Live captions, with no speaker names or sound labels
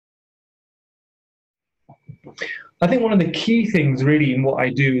I think one of the key things really in what I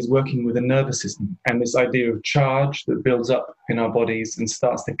do is working with the nervous system and this idea of charge that builds up in our bodies and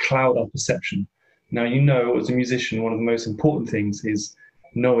starts to cloud our perception. Now, you know, as a musician, one of the most important things is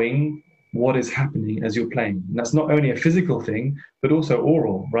knowing what is happening as you're playing. And that's not only a physical thing, but also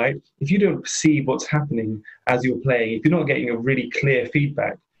oral, right? If you don't perceive what's happening as you're playing, if you're not getting a really clear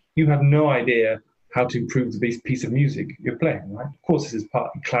feedback, you have no idea how to improve the piece of music you're playing, right? Of course, this is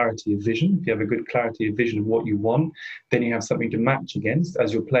part of clarity of vision. If you have a good clarity of vision of what you want, then you have something to match against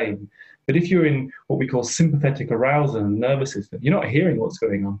as you're playing. But if you're in what we call sympathetic arousal in the nervous system, you're not hearing what's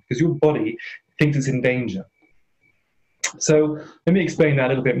going on because your body thinks it's in danger. So let me explain that a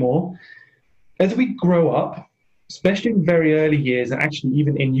little bit more. As we grow up, especially in very early years, and actually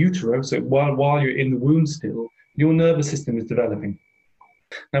even in utero, so while you're in the womb still, your nervous system is developing.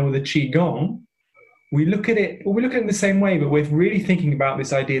 Now with the Qigong, we look at it in the same way, but we're really thinking about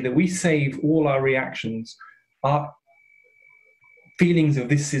this idea that we save all our reactions, our feelings of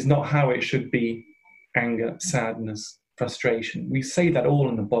this is not how it should be, anger, sadness, frustration. We save that all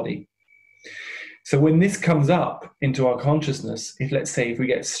in the body. So when this comes up into our consciousness, if we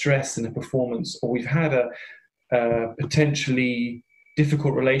get stressed in a performance, or we've had a potentially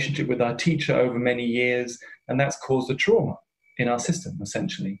difficult relationship with our teacher over many years, and that's caused a trauma in our system,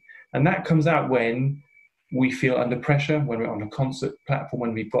 essentially. And that comes out when we feel under pressure, when we're on a concert platform,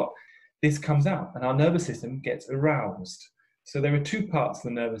 when this comes out, and our nervous system gets aroused. So there are two parts of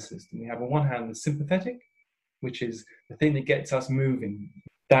the nervous system. We have on one hand the sympathetic, which is the thing that gets us moving.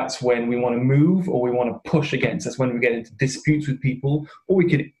 That's when we want to move or we want to push against. That's when we get into disputes with people, or we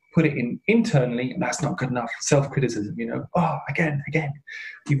could put it in internally, and that's not good enough. Self-criticism, again.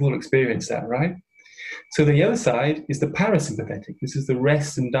 You've all experienced that, right? So the other side is the parasympathetic. This is the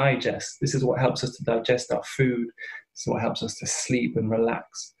rest and digest. This is what helps us to digest our food. This is what helps us to sleep and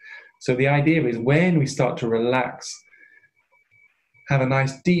relax. So the idea is when we start to relax, have a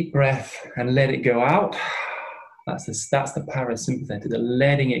nice deep breath and let it go out. That's the parasympathetic, the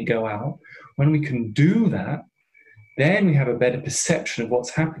letting it go out. When we can do that, then we have a better perception of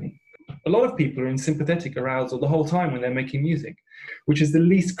what's happening. A lot of people are in sympathetic arousal the whole time when they're making music, which is the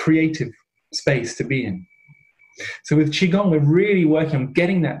least creative space to be in. So with Qigong, we're really working on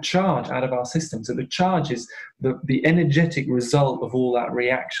getting that charge out of our system. So the charge is the energetic result of all that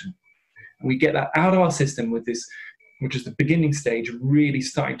reaction. And we get that out of our system with this, which is the beginning stage of really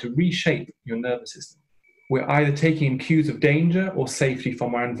starting to reshape your nervous system. We're either taking in cues of danger or safety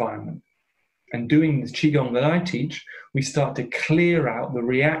from our environment. And doing this Qigong that I teach, we start to clear out the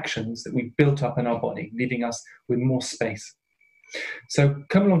reactions that we've built up in our body, leaving us with more space. So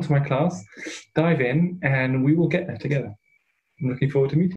come along to my class, dive in, and we will get there together. I'm looking forward to meeting you.